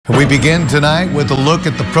We begin tonight with a look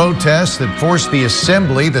at the protests that forced the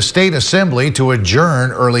state assembly, to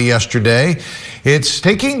adjourn early yesterday. It's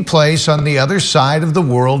taking place on the other side of the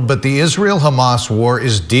world, but the Israel-Hamas war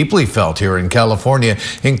is deeply felt here in California,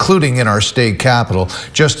 including in our state capital.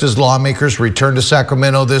 Just as lawmakers returned to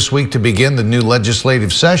Sacremento this week to begin the new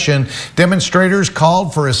legislative session, demonstrators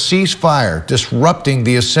called for a ceasefire, disrupting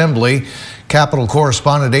the assembly. Capitol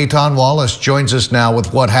correspondent Eitan Wallace joins us now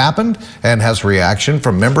with what happened and has reaction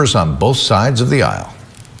from members on both sides of the aisle.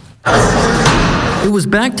 It was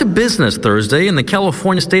back to business Thursday in the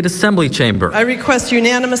California State Assembly chamber. I request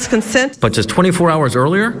unanimous consent. But just 24 hours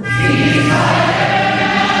earlier,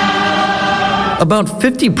 about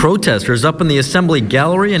 50 protesters up in the Assembly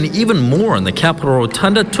gallery and even more in the Capitol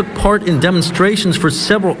Rotunda took part in demonstrations for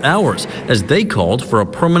several hours as they called for a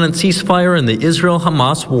permanent ceasefire in the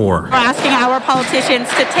Israel-Hamas war. We're asking our politicians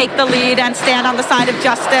to take the lead and stand on the side of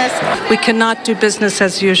justice. We cannot do business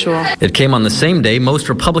as usual. It came on the same day most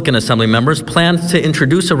Republican Assembly members planned to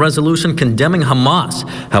introduce a resolution condemning Hamas.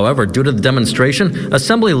 However, due to the demonstration,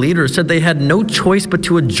 Assembly leaders said they had no choice but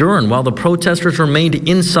to adjourn while the protesters remained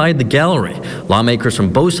inside the gallery. Lawmakers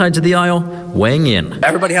from both sides of the aisle weighing in.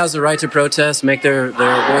 Everybody has the right to protest, make their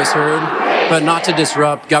voice heard, but not to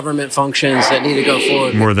disrupt government functions that need to go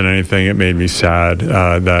forward. More than anything, it made me sad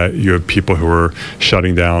that you have people who are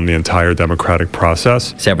shutting down the entire democratic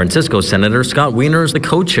process. San Francisco Senator Scott Wiener is the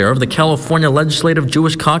co-chair of the California Legislative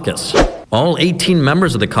Jewish Caucus. All 18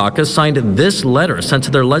 members of the caucus signed this letter sent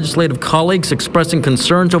to their legislative colleagues expressing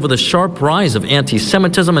concerns over the sharp rise of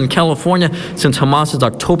anti-Semitism in California since Hamas's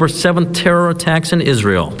October 7th terror attacks in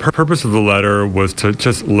Israel. The purpose of the letter was to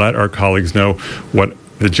just let our colleagues know what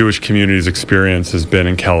the Jewish community's experience has been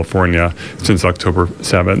in California since October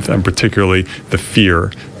 7th, and particularly the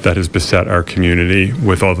fear that has beset our community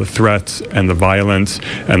with all the threats and the violence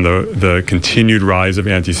and the continued rise of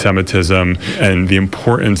anti-Semitism, and the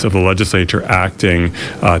importance of the legislature acting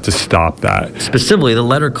to stop that. Specifically, the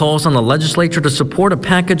letter calls on the legislature to support a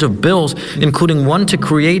package of bills, including one to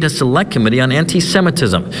create a select committee on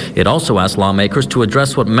anti-Semitism. It also asks lawmakers to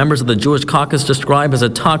address what members of the Jewish caucus describe as a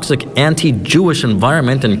toxic anti-Jewish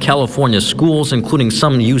environment in California schools, including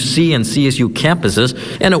some UC and CSU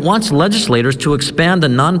campuses, and it wants legislators to expand the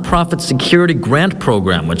nonprofit security grant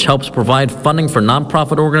program, which helps provide funding for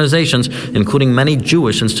nonprofit organizations, including many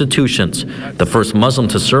Jewish institutions. The first Muslim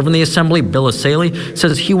to serve in the assembly, Bill Asaili,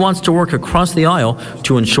 says he wants to work across the aisle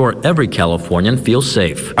to ensure every Californian feels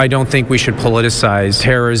safe. I don't think we should politicize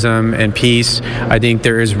terrorism and peace. I think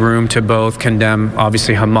there is room to both condemn,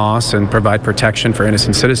 obviously, Hamas and provide protection for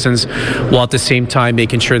innocent citizens, while at the same time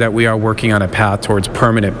making sure that we are working on a path towards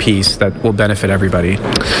permanent peace that will benefit everybody.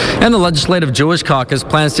 And the Legislative Jewish Caucus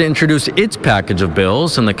plans to introduce its package of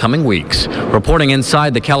bills in the coming weeks. Reporting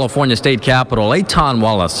inside the California State Capitol, Eitan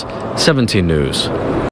Wallace, 17 News.